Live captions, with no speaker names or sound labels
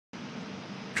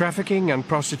Trafficking and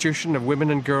prostitution of women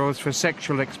and girls for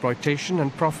sexual exploitation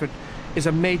and profit is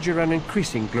a major and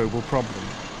increasing global problem.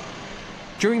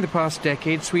 During the past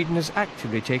decade, Sweden has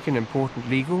actively taken important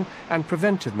legal and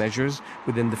preventive measures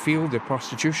within the field of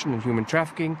prostitution and human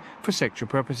trafficking for sexual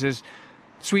purposes.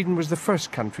 Sweden was the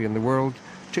first country in the world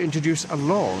to introduce a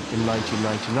law in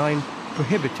 1999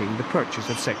 prohibiting the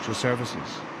purchase of sexual services.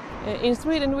 In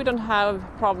Sweden we don't have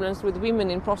problems with women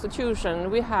in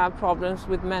prostitution, we have problems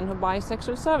with men who buy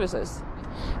sexual services.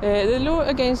 The law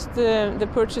against the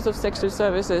purchase of sexual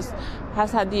services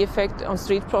has had the effect on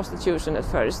street prostitution at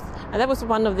first, and that was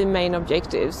one of the main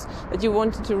objectives, that you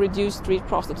wanted to reduce street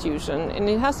prostitution, and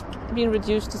it has been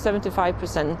reduced to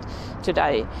 75%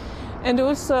 today. And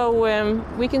also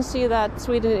we can see that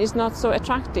Sweden is not so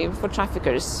attractive for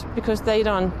traffickers because they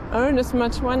don't earn as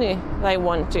much money they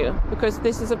want to, because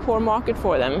this is a poor market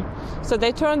for them. So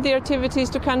they turn their activities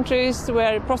to countries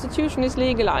where prostitution is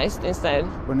legalized instead.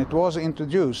 When it was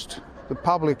introduced, the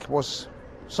public was,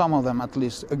 some of them at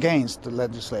least, against the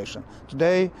legislation.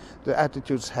 Today the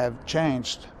attitudes have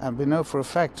changed, and we know for a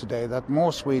fact today that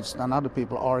more Swedes than other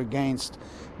people are against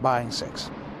buying sex.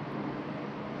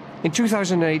 In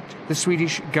 2008, the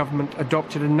Swedish government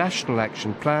adopted a national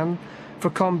action plan for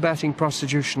combating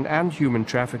prostitution and human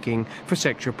trafficking for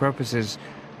sexual purposes.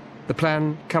 The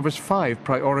plan covers 5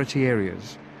 priority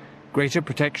areas: greater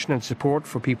protection and support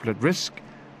for people at risk,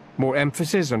 more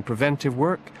emphasis on preventive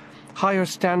work, higher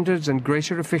standards and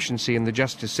greater efficiency in the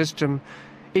justice system,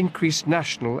 increased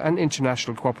national and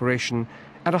international cooperation,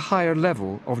 and a higher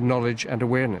level of knowledge and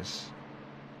awareness.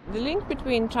 The link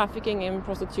between trafficking and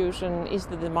prostitution is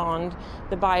the demand,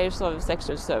 the buyers of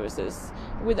sexual services.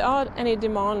 Without any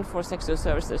demand for sexual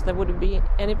services, there wouldn't be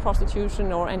any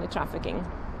prostitution or any trafficking.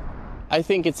 I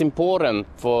think it's important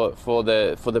for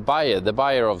the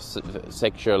buyer of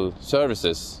sexual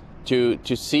services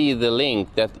to see the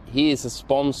link that he is a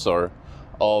sponsor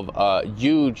of a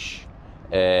huge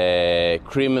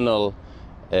criminal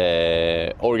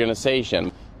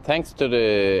organization. Thanks to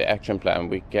the action plan,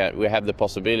 we have the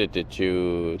possibility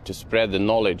to spread the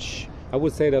knowledge. I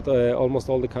would say that almost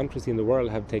all the countries in the world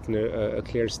have taken a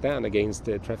clear stand against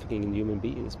trafficking in human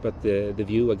beings, but the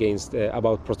view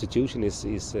about prostitution is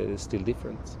still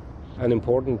different. An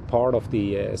important part of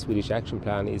the Swedish action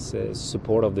plan is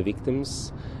support of the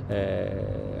victims,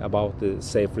 about the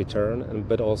safe return,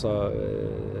 but also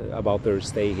about their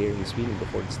stay here in Sweden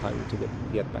before it's time to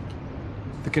get back.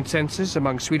 The consensus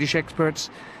among Swedish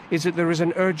experts is that there is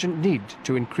an urgent need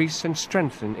to increase and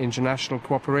strengthen international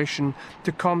cooperation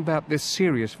to combat this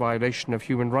serious violation of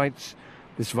human rights,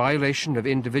 this violation of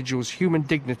individuals' human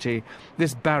dignity,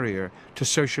 this barrier to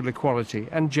social equality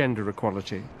and gender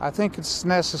equality. I think it's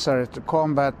necessary to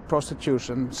combat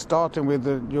prostitution, starting with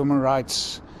the human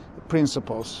rights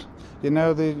principles. You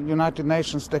know, the United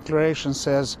Nations Declaration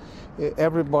says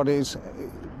everybody is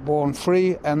born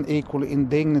free and equal in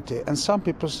dignity, and some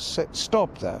people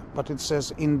stop there, but it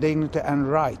says in dignity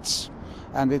and rights,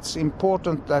 and it's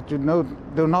important that you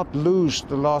do not lose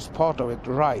the last part of it,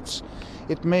 rights.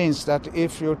 It means that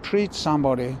if you treat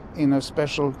somebody in a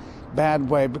special bad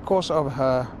way because of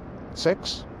her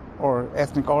sex or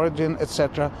ethnic origin,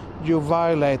 etc., you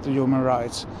violate the human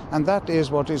rights. And that is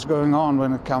what is going on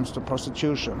when it comes to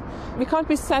prostitution. We can't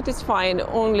be satisfied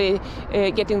only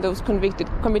getting those convicted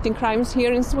committing crimes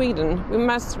here in Sweden. We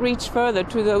must reach further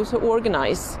to those who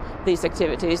organize these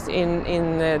activities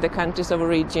in the countries of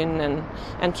origin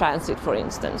and transit, for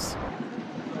instance.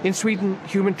 In Sweden,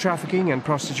 human trafficking and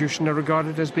prostitution are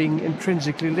regarded as being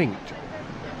intrinsically linked.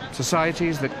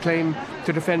 Societies that claim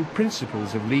to defend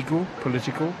principles of legal,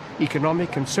 political,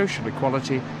 economic and social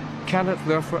equality cannot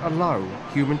therefore allow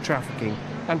human trafficking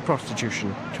and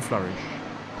prostitution to flourish.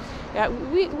 Yeah,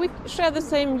 we share the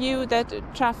same view that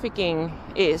trafficking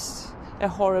is a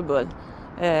horrible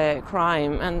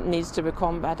crime and needs to be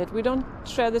combated. We don't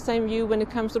share the same view when it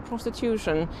comes to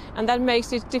prostitution, and that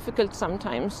makes it difficult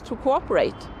sometimes to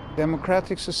cooperate.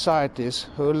 Democratic societies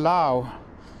who allow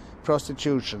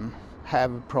prostitution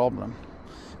have a problem,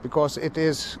 because it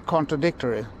is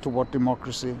contradictory to what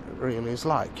democracy really is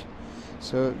like.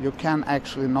 So you can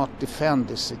actually not defend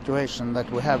this situation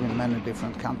that we have in many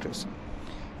different countries.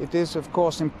 It is of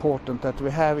course important that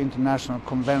we have international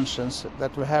conventions,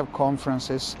 that we have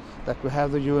conferences, that we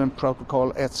have the UN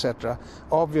protocol, etc.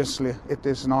 Obviously it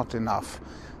is not enough.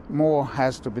 More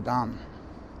has to be done.